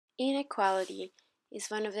Inequality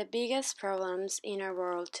is one of the biggest problems in our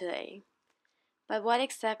world today. But what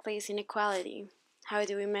exactly is inequality? How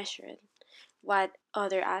do we measure it? What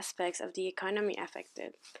other aspects of the economy affect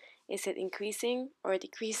it? Is it increasing or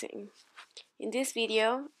decreasing? In this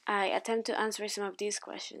video, I attempt to answer some of these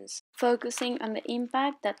questions, focusing on the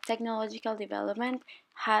impact that technological development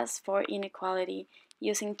has for inequality,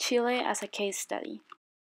 using Chile as a case study.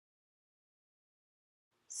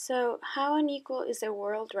 So, how unequal is the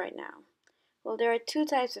world right now? Well, there are two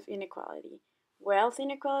types of inequality: wealth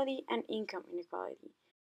inequality and income inequality.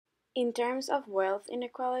 In terms of wealth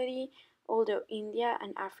inequality, although India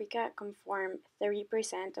and Africa conform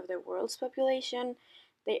 30% of the world's population,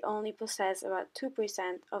 they only possess about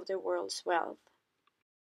 2% of the world's wealth.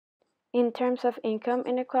 In terms of income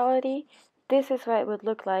inequality, this is what it would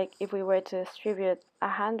look like if we were to distribute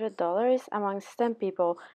 $100 amongst 10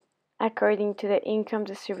 people according to the income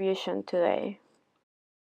distribution today.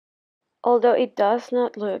 Although it does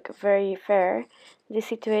not look very fair, the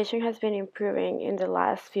situation has been improving in the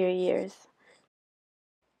last few years.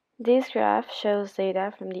 This graph shows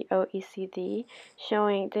data from the OECD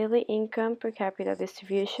showing daily income per capita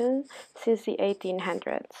distribution since the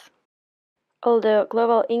 1800s. Although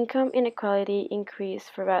global income inequality increased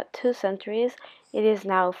for about 2 centuries, it is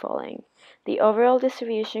now falling. The overall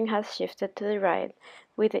distribution has shifted to the right,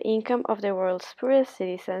 with the income of the world's poorest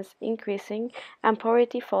citizens increasing and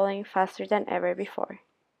poverty falling faster than ever before.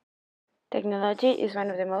 Technology is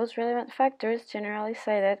one of the most relevant factors generally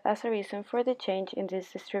cited as a reason for the change in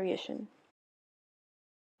this distribution.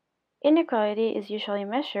 Inequality is usually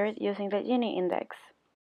measured using the Gini index.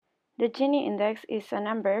 The Gini index is a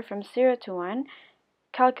number from 0 to 1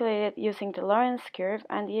 calculated using the Lorenz curve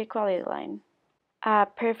and the equality line. A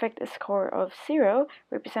perfect score of 0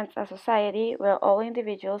 represents a society where all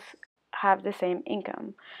individuals have the same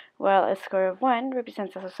income, while a score of 1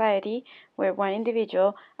 represents a society where one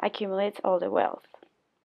individual accumulates all the wealth.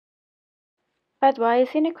 But why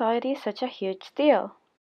is inequality such a huge deal?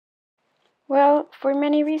 Well, for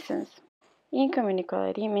many reasons. Income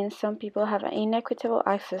inequality means some people have inequitable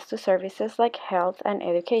access to services like health and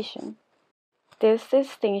education. This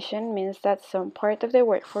distinction means that some part of the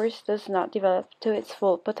workforce does not develop to its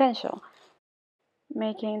full potential,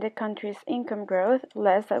 making the country's income growth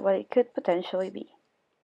less than what it could potentially be.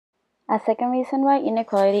 A second reason why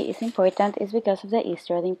inequality is important is because of the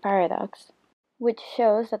Easterling paradox, which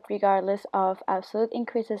shows that regardless of absolute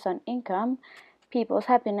increases on income, people's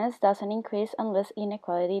happiness doesn't increase unless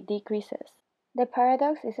inequality decreases. The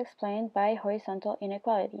paradox is explained by horizontal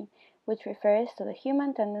inequality, which refers to the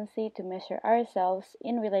human tendency to measure ourselves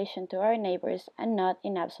in relation to our neighbors and not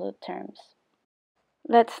in absolute terms.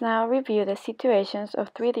 Let's now review the situations of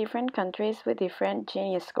 3 different countries with different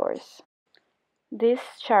Gini scores. This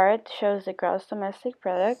chart shows the gross domestic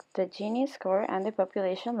product, the Gini score, and the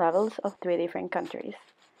population levels of 3 different countries.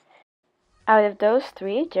 Out of those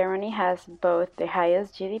 3, Germany has both the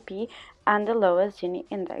highest GDP and the lowest Gini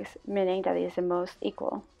index, meaning that it is the most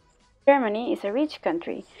equal. Germany is a rich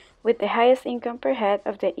country, with the highest income per head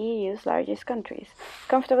of the EU's largest countries,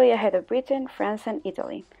 comfortably ahead of Britain, France, and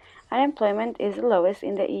Italy. Unemployment is the lowest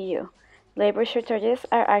in the EU. Labor shortages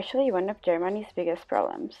are actually one of Germany's biggest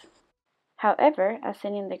problems. However, as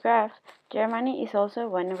seen in the graph, Germany is also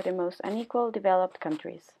one of the most unequal developed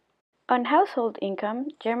countries. On household income,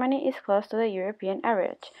 Germany is close to the European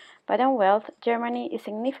average, but on wealth, Germany is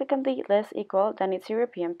significantly less equal than its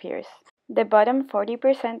European peers. The bottom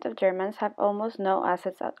 40% of Germans have almost no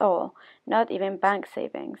assets at all, not even bank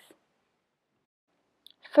savings.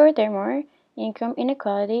 Furthermore, income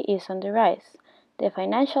inequality is on the rise. The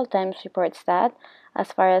Financial Times reports that,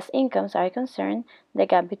 as far as incomes are concerned, the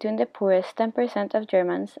gap between the poorest 10% of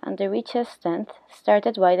Germans and the richest 10th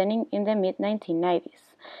started widening in the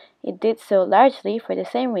mid-1990s. It did so largely for the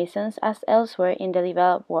same reasons as elsewhere in the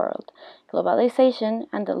developed world: globalization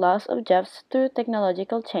and the loss of jobs through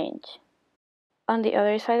technological change. On the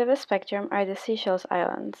other side of the spectrum are the Seychelles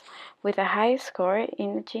Islands, with a high score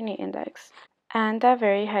in the Gini index, and a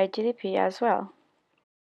very high GDP as well.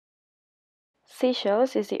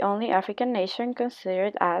 Seychelles is the only African nation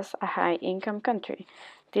considered as a high-income country.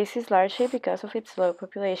 This is largely because of its low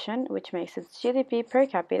population, which makes its GDP per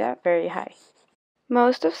capita very high.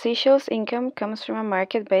 Most of Seychelles' income comes from a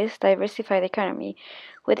market-based diversified economy,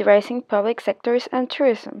 with rising public sectors and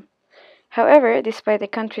tourism. However, despite the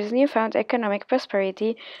country's newfound economic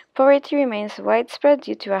prosperity, poverty remains widespread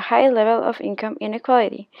due to a high level of income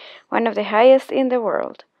inequality, one of the highest in the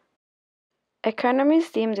world.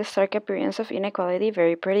 Economists deem the stark appearance of inequality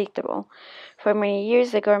very predictable. For many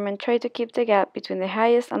years, the government tried to keep the gap between the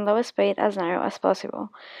highest and lowest paid as narrow as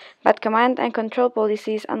possible. But command and control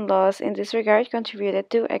policies and laws in this regard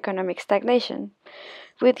contributed to economic stagnation.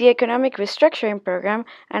 With the economic restructuring program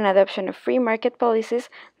and adoption of free market policies,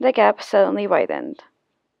 the gap suddenly widened.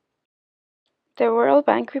 The World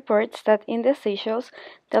Bank reports that in the Seychelles,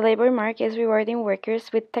 the labor market is rewarding workers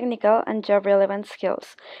with technical and job relevant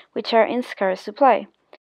skills, which are in scarce supply.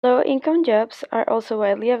 Low income jobs are also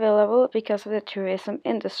widely available because of the tourism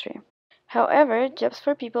industry. However, jobs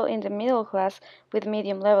for people in the middle class with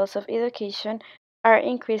medium levels of education are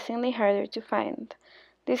increasingly harder to find.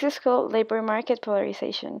 This is called labor market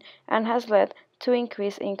polarization and has led to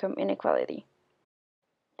increased income inequality.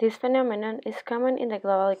 This phenomenon is common in the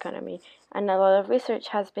global economy, and a lot of research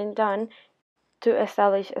has been done to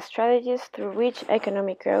establish strategies through which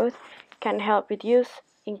economic growth can help reduce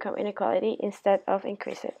income inequality instead of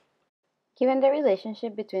increase it. Given the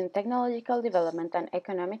relationship between technological development and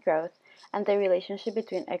economic growth, and the relationship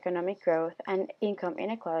between economic growth and income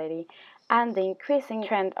inequality, and the increasing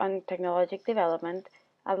trend on technological development,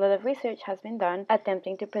 a lot of research has been done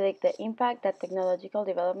attempting to predict the impact that technological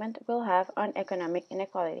development will have on economic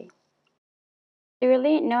inequality.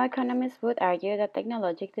 Clearly, no economist would argue that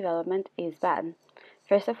technological development is bad.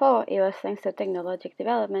 First of all, it was thanks to technological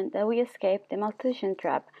development that we escaped the malnutrition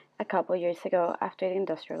trap a couple years ago after the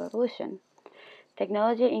Industrial Revolution.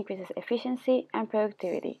 Technology increases efficiency and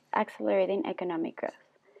productivity, accelerating economic growth.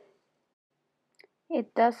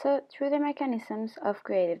 It does so through the mechanisms of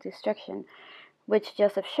creative destruction, which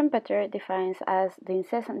Joseph Schumpeter defines as the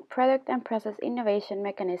incessant product and process innovation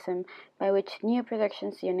mechanism by which new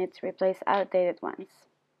production units replace outdated ones.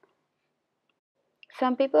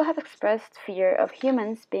 Some people have expressed fear of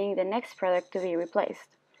humans being the next product to be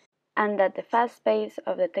replaced, and that the fast pace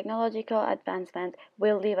of the technological advancement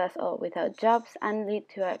will leave us all without jobs and lead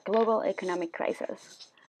to a global economic crisis.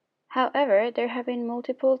 However, there have been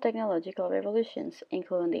multiple technological revolutions,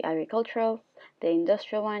 including the agricultural, the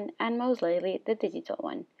industrial one, and most lately the digital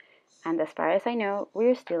one. And as far as I know,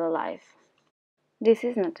 we're still alive. This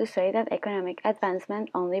is not to say that economic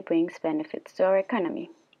advancement only brings benefits to our economy.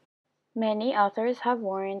 Many authors have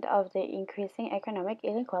warned of the increasing economic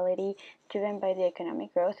inequality driven by the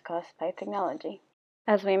economic growth caused by technology.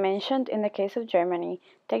 As we mentioned in the case of Germany,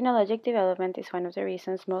 technological development is one of the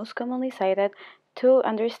reasons most commonly cited to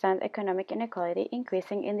understand economic inequality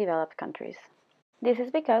increasing in developed countries. This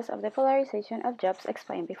is because of the polarization of jobs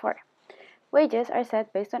explained before. Wages are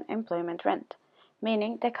set based on employment rent,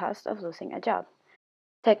 meaning the cost of losing a job.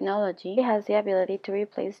 Technology has the ability to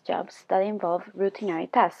replace jobs that involve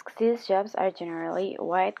routinary tasks. These jobs are generally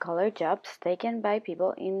white-collar jobs taken by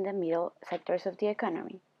people in the middle sectors of the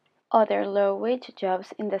economy. Other low-wage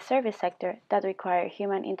jobs in the service sector that require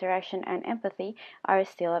human interaction and empathy are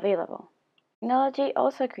still available. Technology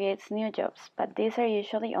also creates new jobs, but these are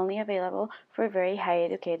usually only available for very high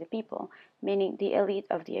educated people, meaning the elite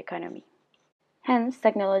of the economy. Hence,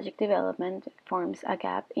 technological development forms a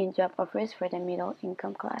gap in job offers for the middle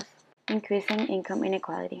income class, increasing income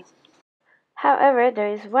inequality. However, there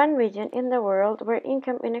is one region in the world where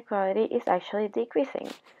income inequality is actually decreasing: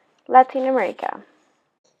 Latin America.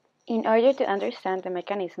 In order to understand the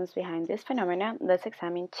mechanisms behind this phenomenon, let's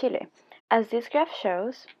examine Chile. As this graph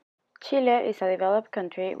shows, Chile is a developed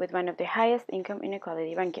country with one of the highest income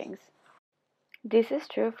inequality rankings. This is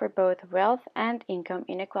true for both wealth and income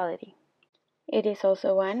inequality. It is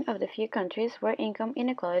also one of the few countries where income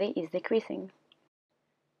inequality is decreasing.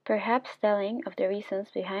 Perhaps telling of the reasons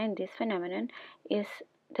behind this phenomenon is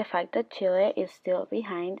the fact that Chile is still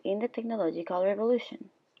behind in the technological revolution.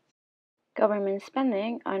 Government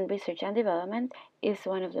spending on research and development is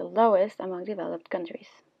one of the lowest among developed countries.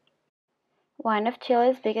 One of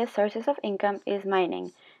Chile's biggest sources of income is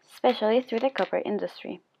mining, especially through the copper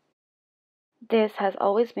industry. This has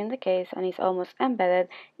always been the case and is almost embedded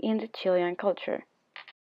in the Chilean culture.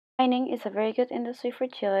 Mining is a very good industry for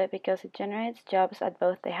Chile because it generates jobs at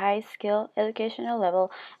both the high skill educational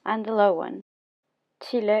level and the low one.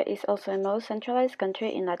 Chile is also the most centralized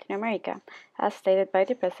country in Latin America, as stated by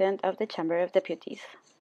the President of the Chamber of Deputies.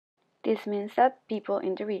 This means that people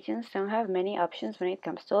in the regions don't have many options when it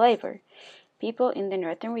comes to labor. People in the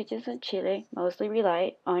northern regions of Chile mostly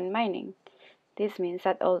rely on mining. This means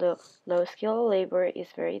that although low-skilled labor is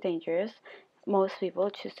very dangerous, most people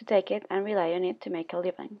choose to take it and rely on it to make a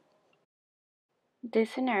living.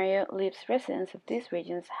 This scenario leaves residents of these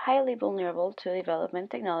regions highly vulnerable to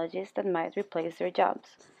development technologies that might replace their jobs.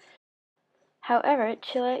 However,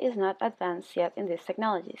 Chile is not advanced yet in these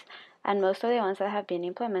technologies, and most of the ones that have been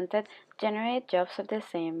implemented generate jobs of the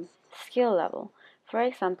same skill level. For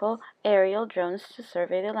example, aerial drones to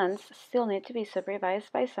survey the lands still need to be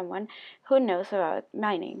supervised by someone who knows about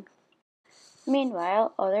mining.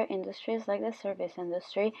 Meanwhile, other industries like the service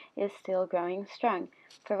industry is still growing strong,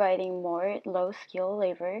 providing more low-skilled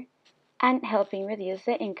labor and helping reduce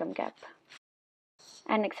the income gap.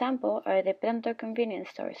 An example are the Pronto convenience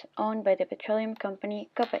stores owned by the petroleum company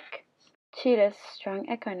Copec. Chile's strong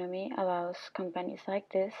economy allows companies like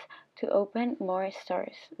this to open more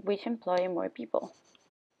stores, which employ more people.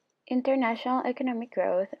 International economic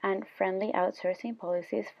growth and friendly outsourcing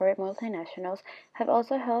policies for multinationals have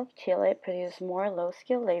also helped Chile produce more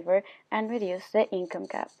low-skilled labor and reduce the income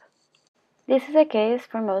gap. This is the case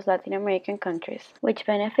for most Latin American countries, which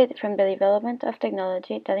benefit from the development of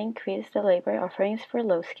technology that increase the labor offerings for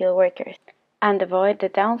low-skilled workers, and avoid the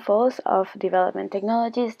downfalls of development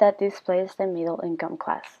technologies that displace the middle-income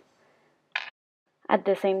class. At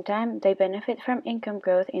the same time, they benefit from income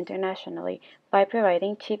growth internationally by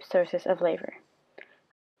providing cheap sources of labor.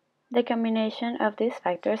 The combination of these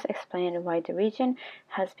factors explain why the region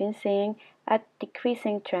has been seeing a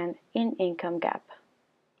decreasing trend in income gap.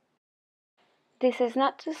 This is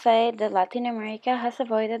not to say that Latin America has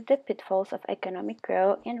avoided the pitfalls of economic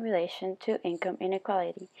growth in relation to income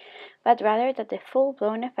inequality, but rather that the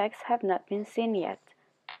full-blown effects have not been seen yet.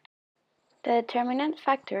 The determinant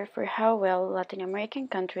factor for how well Latin American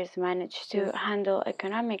countries manage to handle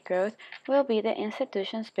economic growth will be the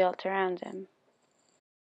institutions built around them.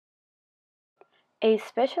 A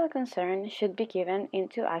special concern should be given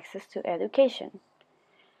into access to education.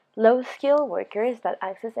 Low-skilled workers that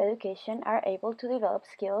access education are able to develop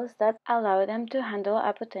skills that allow them to handle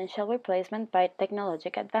a potential replacement by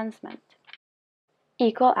technological advancement.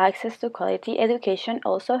 Equal access to quality education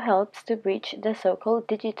also helps to bridge the so-called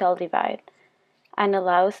digital divide and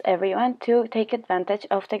allows everyone to take advantage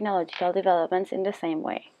of technological developments in the same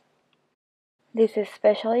way. This is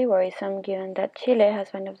especially worrisome given that Chile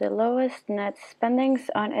has one of the lowest net spendings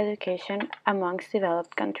on education amongst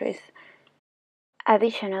developed countries.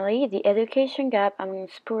 Additionally, the education gap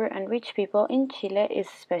amongst poor and rich people in Chile is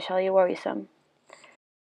especially worrisome.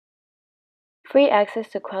 Free access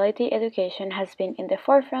to quality education has been in the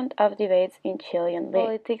forefront of debates in Chilean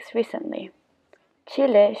politics recently.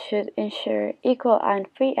 Chile should ensure equal and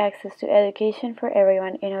free access to education for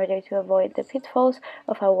everyone in order to avoid the pitfalls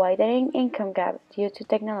of a widening income gap due to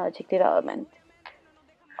technological development.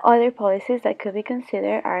 Other policies that could be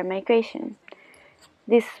considered are migration.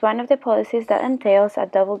 This is one of the policies that entails a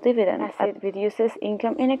double dividend, as it reduces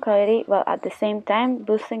income inequality while at the same time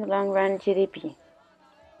boosting long-run GDP.